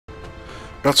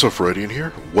Not so Freudian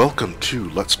here. Welcome to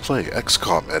Let's Play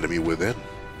XCOM Enemy Within.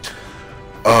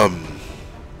 I'm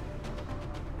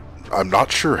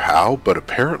not sure how, but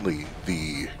apparently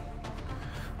maybe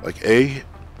I'll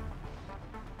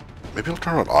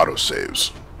turn on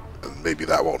autosaves, and maybe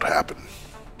that won't happen.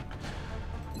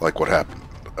 Like what happened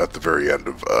at the very end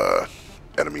of,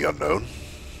 Enemy Unknown.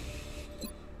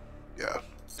 Yeah.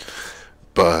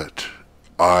 But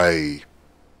they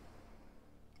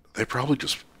probably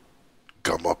just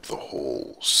gum up the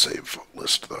whole save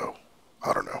list, though.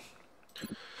 I don't know.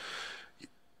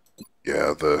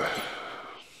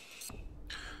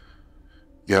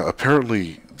 Yeah,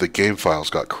 apparently the game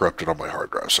files got corrupted on my hard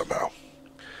drive somehow.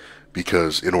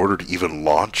 Because in order to even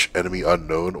launch Enemy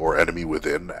Unknown or Enemy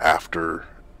Within after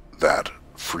that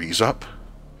freeze up,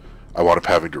 I wound up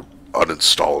having to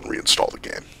uninstall and reinstall the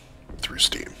game through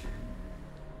Steam.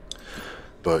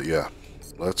 But yeah,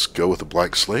 let's go with a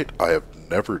blank slate. I have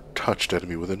never touched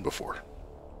Enemy Within before.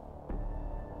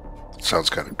 It sounds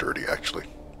kind of dirty, actually.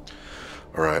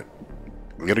 Alright,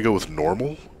 I'm going to go with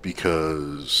normal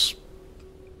because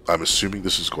I'm assuming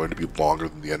this is going to be longer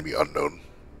than the Enemy Unknown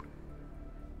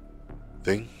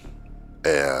thing,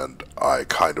 and I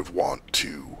kind of want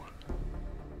to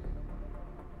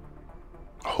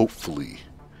hopefully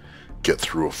get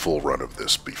through a full run of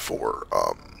this before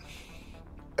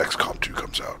XCOM 2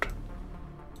 comes out.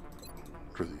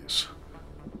 What are these?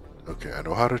 Okay, I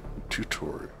know how to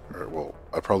tutorial. Alright, well,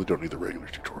 I probably don't need the regular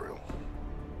tutorial.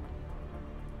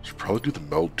 Should probably do the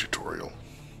meld tutorial.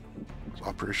 It's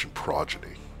Operation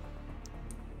Progeny.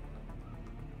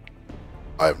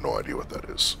 I have no idea what that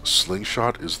is.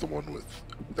 Slingshot is the one with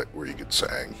that where you get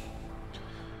sang.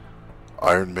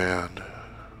 Iron Man.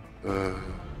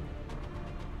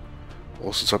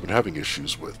 Well, since I've been having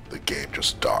issues with the game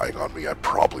just dying on me, I'm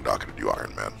probably not going to do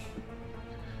Iron Man.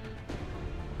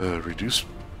 Reduce,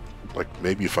 like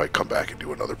maybe if I come back and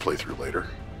do another playthrough later,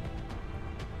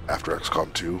 after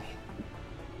XCOM 2.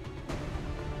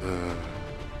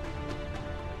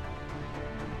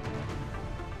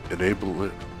 Enable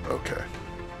it. Okay.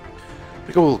 I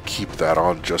think I will keep that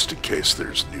on just in case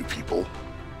there's new people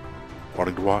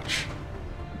wanting to watch.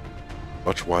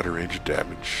 Much wider range of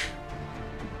damage.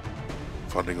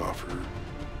 Funding offer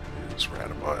is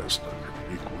randomized, not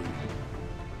grouped equally.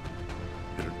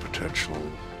 Hidden potential.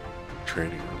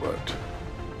 Training roulette.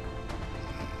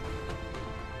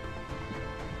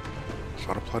 Does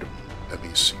not apply to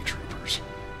MEC troopers.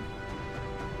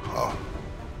 Huh.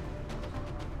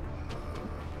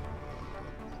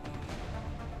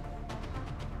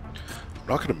 I'm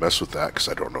not going to mess with that because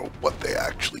I don't know what they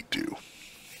actually do.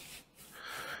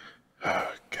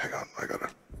 Hang on, I gotta...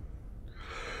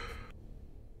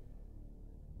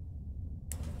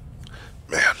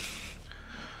 Man,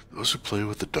 those who play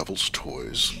with the devil's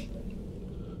toys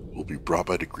will be brought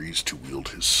by degrees to wield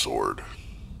his sword.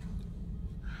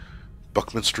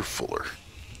 Buckminster Fuller.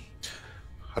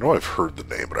 I know I've heard the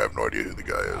name, but I have no idea who the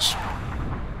guy is.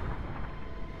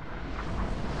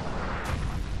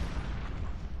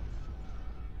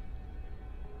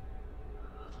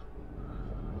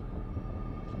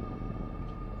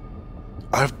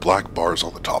 I have black bars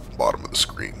on the top and bottom of the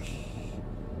screen.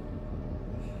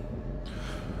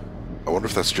 I wonder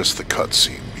if that's just the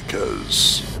cutscene,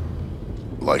 because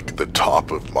like the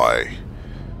top of my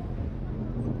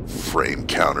frame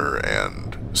counter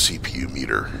and CPU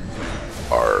meter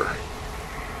are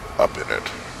up in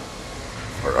it,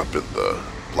 or up in the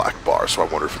black bar, so I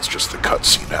wonder if it's just the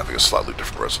cutscene having a slightly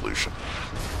different resolution.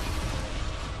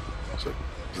 So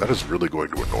that is really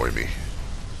going to annoy me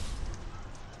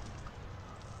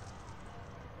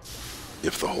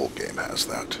if the whole game has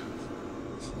that.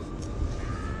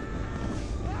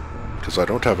 Because I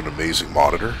don't have an amazing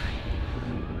monitor,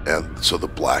 and so the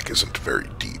black isn't very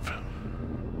deep.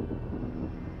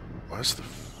 Why is the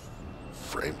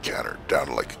frame counter down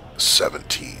to like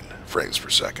 17 frames per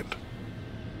second?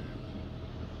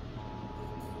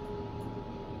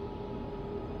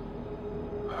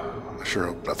 I sure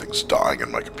hope nothing's dying in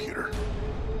my computer.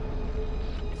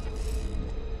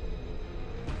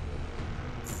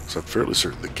 So I'm fairly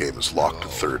certain the game is locked to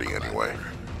 30 anyway.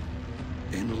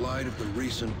 In light of the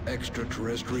recent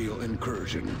extraterrestrial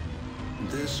incursion,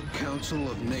 this Council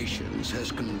of Nations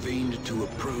has convened to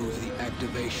approve the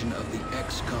activation of the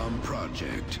XCOM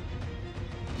Project.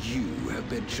 You have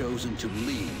been chosen to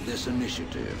lead this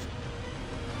initiative,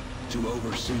 to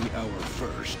oversee our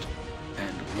first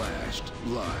and last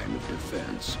line of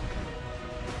defense.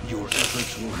 Your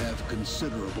efforts will have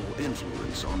considerable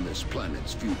influence on this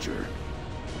planet's future.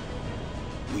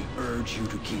 We urge you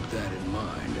to keep that in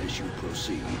mind as you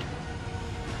proceed.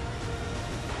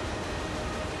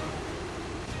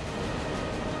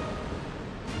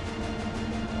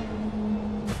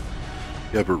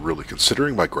 Yeah, but really,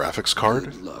 considering my graphics card,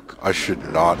 Good luck. I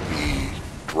should not be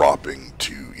dropping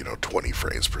to, 20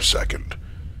 frames per second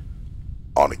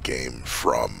on a game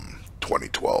from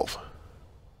 2012.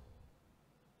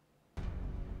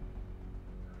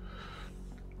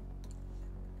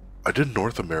 I did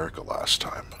North America last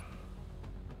time.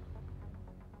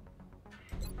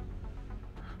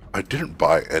 I didn't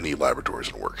buy any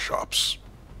laboratories and workshops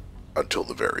until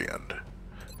the very end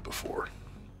before.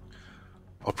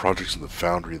 All projects in the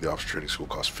Foundry, the Office Training School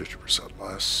cost 50%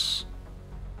 less.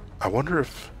 I wonder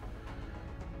if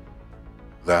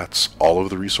that's all of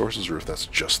the resources or if that's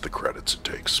just the credits it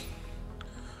takes.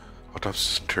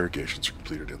 Autopsies and interrogations are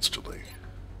completed instantly.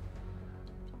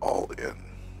 All in.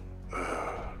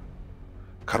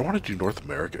 Kind of want to do North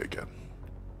America again.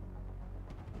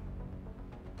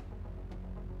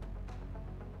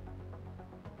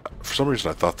 For some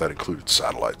reason I thought that included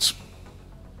satellites.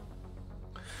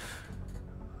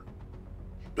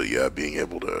 But yeah, being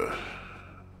able to...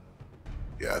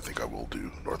 Yeah, I think I will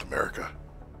do North America.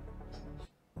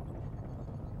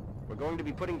 We're going to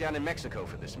be putting down in Mexico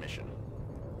for this mission.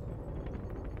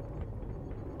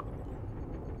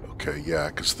 Okay, yeah,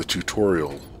 because the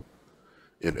tutorial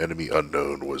in Enemy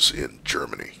Unknown was in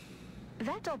Germany.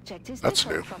 That object is That's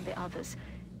different new. from the others.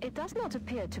 It does not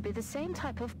appear to be the same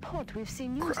type of pod we've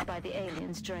seen used by the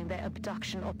aliens during their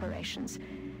abduction operations.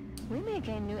 We may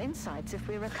gain new insights if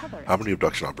we recover it. How many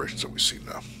abduction operations have we seen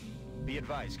now? Be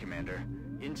advised, Commander.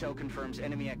 Intel confirms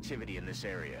enemy activity in this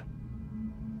area.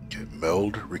 Okay,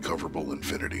 meld, recoverable,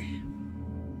 infinity.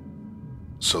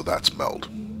 So that's meld.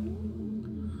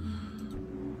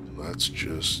 Let's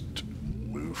just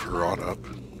move her on up.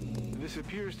 This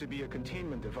appears to be a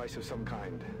containment device of some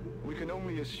kind. We can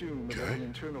only assume it has Okay. an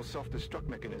internal self-destruct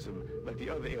mechanism like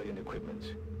the other alien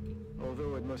equipment.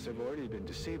 Although it must have already been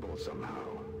disabled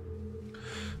somehow.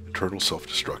 Internal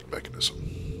self-destruct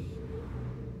mechanism.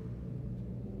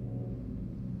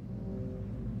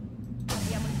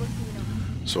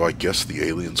 So I guess the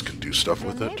aliens can do stuff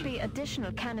with There it? may be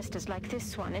additional canisters like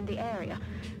this one in the area.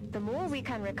 The more we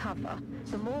can recover,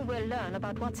 the more we'll learn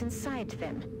about what's inside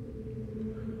them.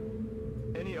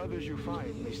 Any others you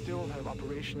find may still have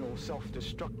operational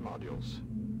self-destruct modules.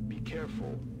 Be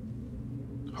careful.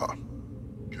 Huh.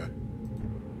 Okay.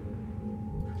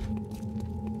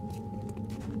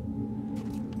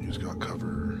 He's got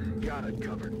cover. Got it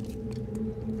covered.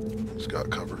 He's got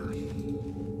cover.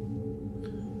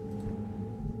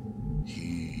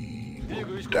 He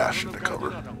will dash into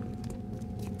cover.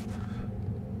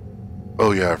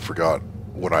 Oh yeah, I forgot.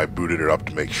 When I booted it up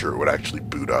to make sure it would actually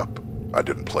boot up, I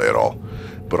didn't play at all.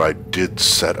 But I did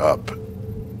set up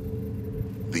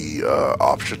the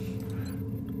option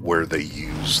where they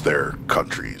use their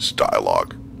country's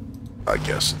dialogue, I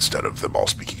guess, instead of them all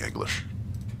speaking English.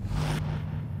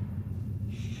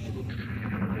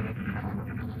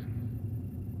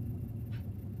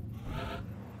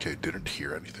 Okay, didn't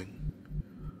hear anything.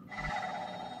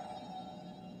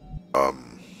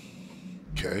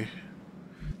 Okay.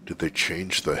 Did they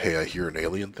change the "hey, I hear an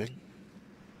alien" thing?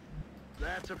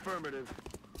 That's affirmative.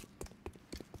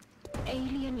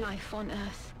 Alien life on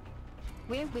Earth.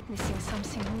 We're witnessing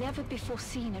something never before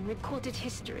seen in recorded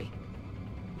history.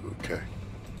 Okay.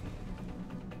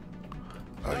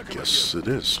 I guess it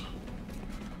is.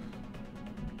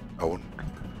 I wonder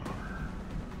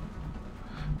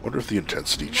if the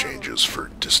intensity changes for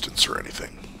distance or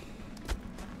anything.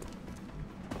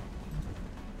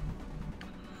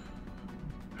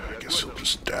 I guess he'll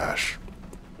just dash.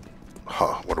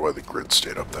 Huh, wonder why the grid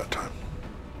stayed up that time.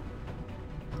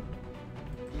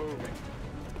 Moving.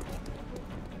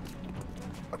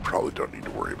 I probably don't need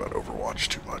to worry about Overwatch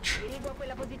too much.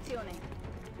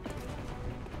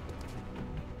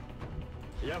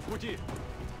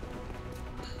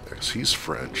 Yes, he's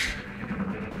French.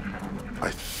 I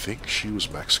think she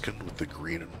was Mexican with the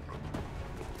green and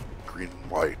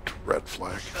white red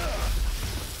flag.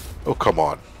 Oh, come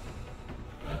on.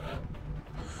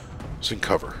 It's in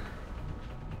cover.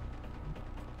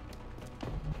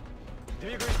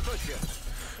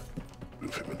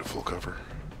 Move him into full cover.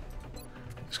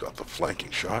 He's got the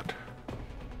flanking shot.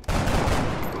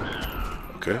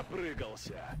 Okay.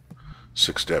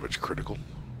 6 damage critical.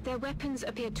 Their weapons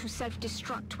appear to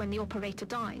self-destruct when the operator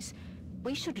dies.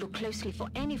 We should look closely for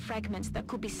any fragments that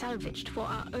could be salvaged for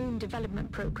our own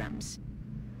development programs.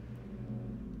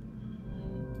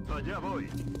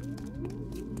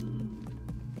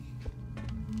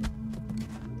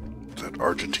 Is that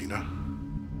Argentina?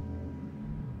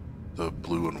 The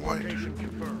blue and white. Location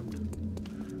confirmed.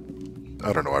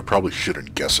 I don't know, I probably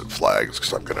shouldn't guess at flags,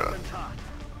 because I'm gonna...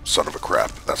 Son of a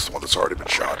crap, that's the one that's already been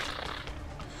shot.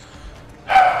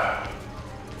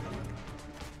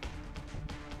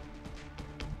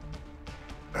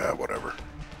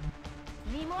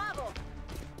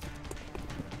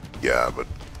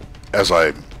 as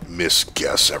I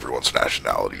misguess everyone's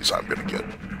nationalities, I'm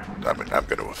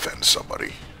gonna offend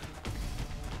somebody.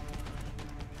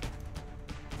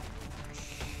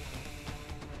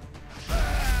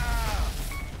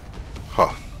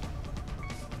 Huh.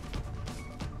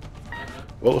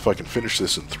 Well, if I can finish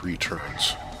this in 3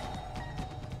 turns.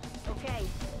 Okay.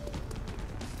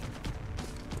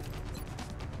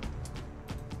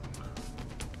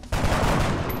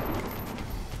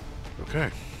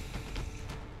 Okay.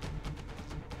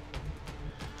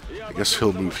 I guess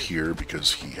he'll move here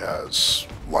because he has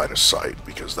line of sight,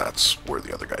 because that's where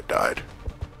the other guy died.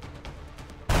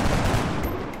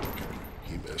 Okay,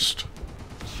 he missed.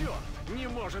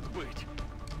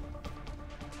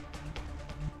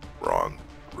 Wrong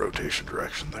rotation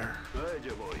direction there.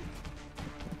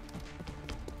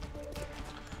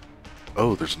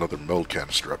 Oh, there's another meld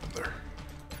canister up in there.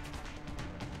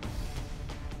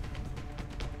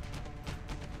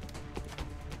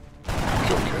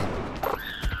 Kill cam.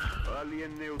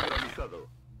 Alien neutralizado.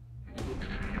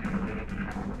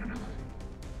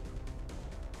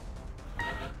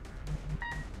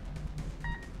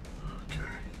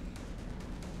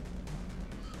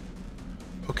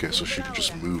 Okay, so she can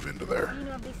just move into there.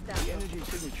 The energy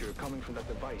signature coming from that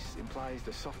device implies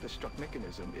the self-destruct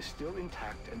mechanism is still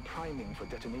intact and priming for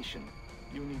detonation.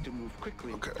 You need to move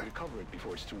quickly to recover it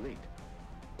before it's too late.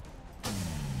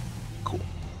 Cool.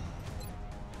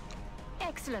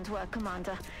 Excellent work,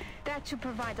 Commander. That should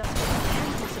provide us with a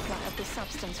ample supply of the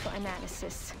substance for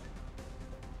analysis.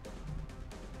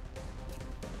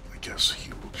 I guess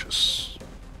he will just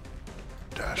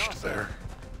dash to there.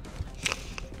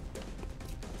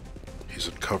 He's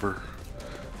in cover.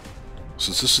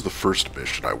 Since this is the first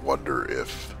mission, I wonder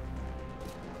if...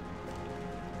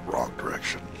 Wrong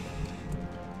direction.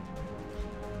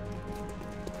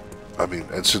 I mean,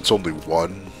 and since only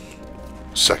one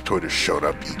sectoid has shown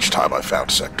up each time I found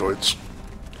sectoids,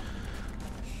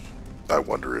 I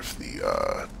wonder if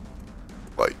the,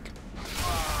 like...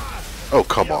 Oh,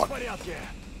 come on.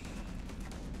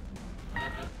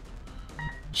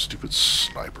 Stupid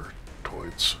sniper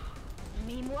toids.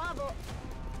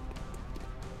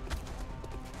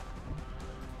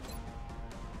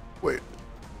 Wait,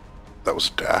 that was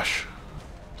a dash?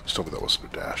 Please tell me that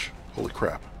wasn't a dash. Holy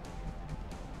crap.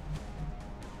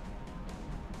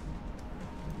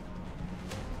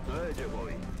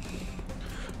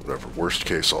 Whatever, worst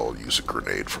case, I'll use a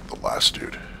grenade from the last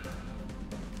dude.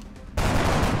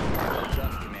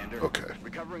 Okay.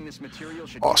 Recovering this material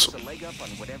should Awesome. give us a leg up on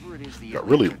whatever it is the Got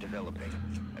aliens really- are developing.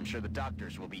 I'm sure the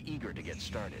doctors will be eager to get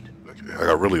started. Okay, I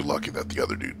got really lucky that the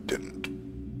other dude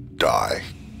didn't die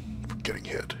from getting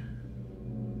hit.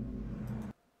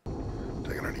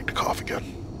 Dang it, I need to cough again.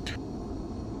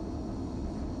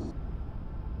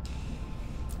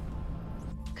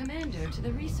 Commander to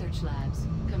the research labs.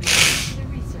 Commander to the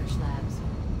research labs.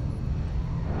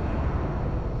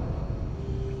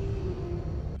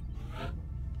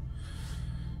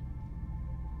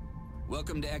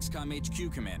 Welcome to XCOM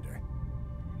HQ, Commander.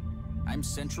 I'm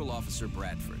Central Officer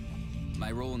Bradford.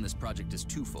 My role in this project is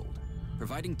twofold: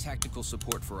 providing tactical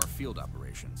support for our field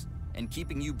operations, and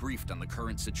keeping you briefed on the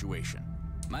current situation.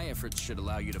 My efforts should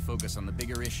allow you to focus on the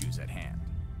bigger issues at hand.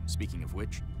 Speaking of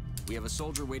which, we have a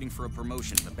soldier waiting for a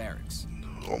promotion in the barracks.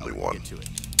 Only I'll one. Get to it.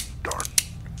 Darn.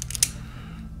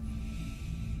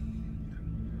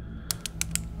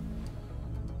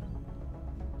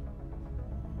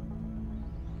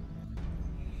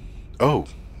 Oh,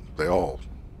 they all.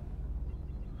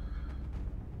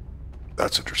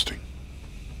 That's interesting.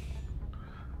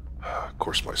 Of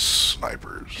course, my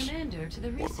snipers. Commander to the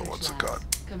One of the research ones that labs.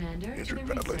 got Commander to the injured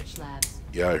badly. research labs.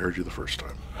 Yeah, I heard you the first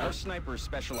time. Our snipers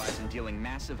specialize in dealing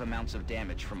massive amounts of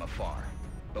damage from afar.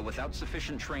 But without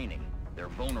sufficient training, they're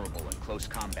vulnerable in close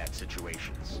combat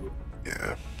situations.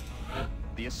 Yeah.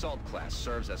 The assault class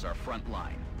serves as our front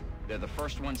line. They're the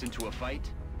first ones into a fight,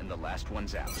 and the last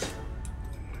ones out.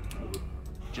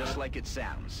 Just like it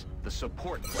sounds, the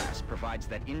support class provides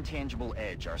that intangible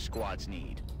edge our squads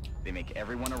need. They make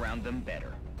everyone around them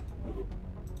better.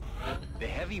 The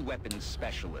heavy weapons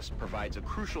specialist provides a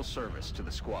crucial service to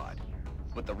the squad.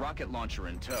 With the rocket launcher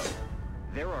in tow,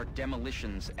 there are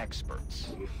demolitions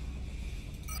experts.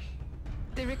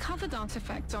 The recovered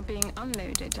artifacts are being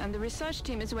unloaded, and the research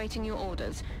team is awaiting your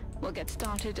orders. We'll get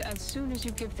started as soon as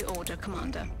you give the order,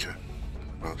 Commander. Okay.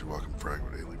 Multi-welcome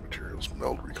fragment alien materials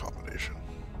meld recombination.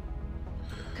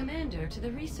 Commander to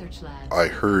the research labs. I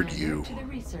heard Commander you. to the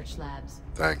research labs.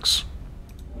 Thanks.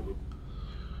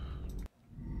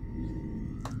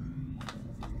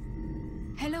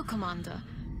 Hello, Commander.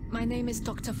 My name is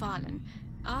Dr. Farlan.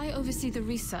 I oversee the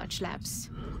research labs.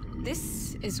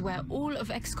 This is where all of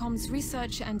XCOM's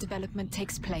research and development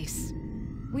takes place.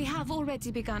 We have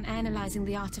already begun analyzing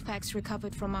the artifacts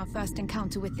recovered from our first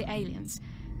encounter with the aliens.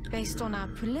 Based on our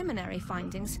preliminary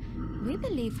findings, we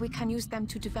believe we can use them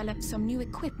to develop some new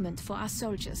equipment for our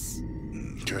soldiers.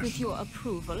 Okay. With your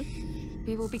approval,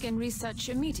 we will begin research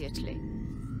immediately.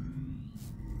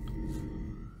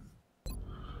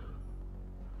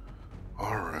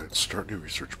 Alright, start new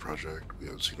research project. We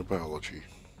have xenobiology,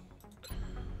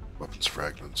 weapons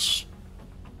fragments,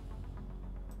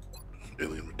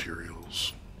 alien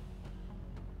materials.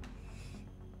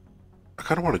 I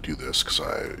kind of want to do this because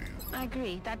I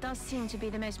agree. That does seem to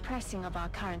be the most pressing of our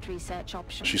current research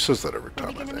options. she says that every We'll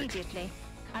time, I begin think. immediately.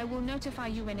 I will notify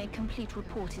you when a complete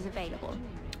report is available.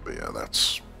 But yeah,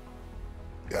 that's...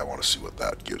 Yeah, I want to see what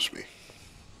that gives me.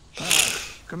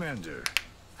 Commander,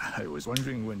 I was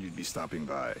wondering when you'd be stopping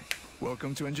by.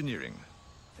 Welcome to engineering.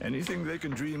 Anything they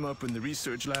can dream up in the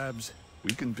research labs,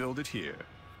 we can build it here.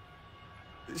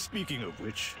 Speaking of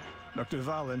which, Dr.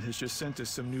 Valen has just sent us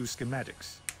some new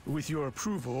schematics. With your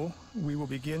approval, we will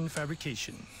begin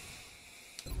fabrication.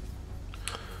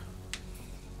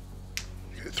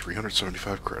 Okay,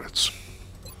 375 credits.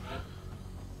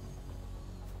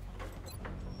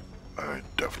 I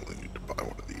definitely need to buy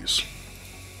one of these.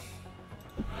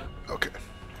 Okay.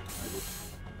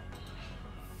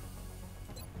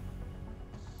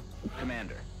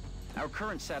 Commander, our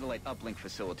current satellite uplink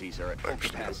facilities are at full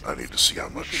capacity. I need to see how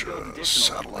We much should build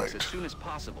additional uplinks satellite. as soon as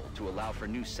possible to allow for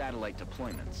new satellite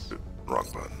deployments. Wrong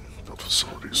button. Build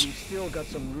facilities. We've still got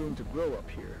some room to grow up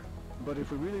here, but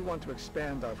if we really want to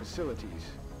expand our facilities,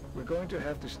 we're going to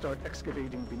have to start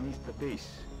excavating beneath the base.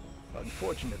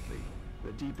 Unfortunately,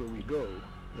 the deeper we go,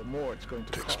 the more it's going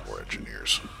to Takes cost. more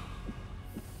engineers.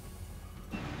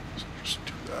 So just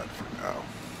do that for now.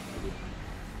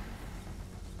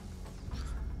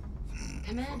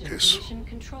 Commander Okay, to so mission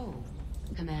control.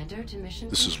 Commander to mission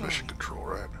this control. is mission control,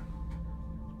 right?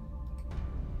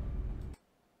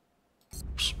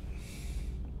 Oops.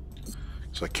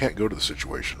 So I can't go to the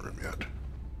situation room yet.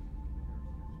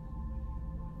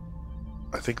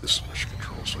 I think this is mission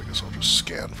control, so I guess I'll just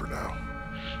scan for now.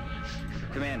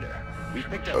 Commander, we've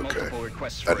picked up Okay. multiple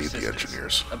requests I for need the assistance.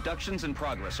 engineers. Abductions in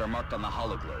progress are marked on the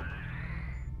hologlobe.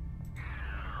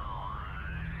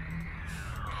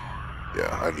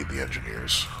 Yeah, I need the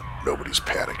engineers. Nobody's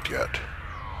panicked yet.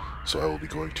 So I will be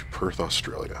going to Perth,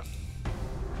 Australia.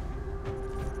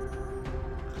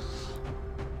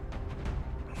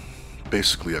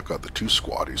 Basically, I've got the two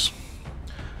squaddies.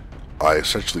 I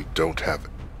essentially don't have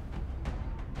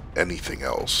anything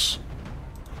else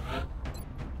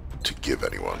to give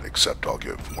anyone, except I'll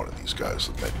give one of these guys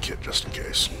the med kit just in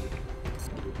case.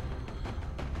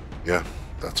 Yeah,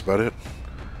 that's about it.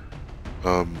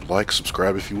 Like,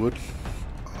 subscribe if you would.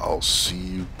 I'll see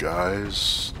you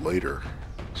guys later,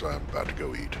 because I'm about to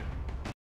go eat.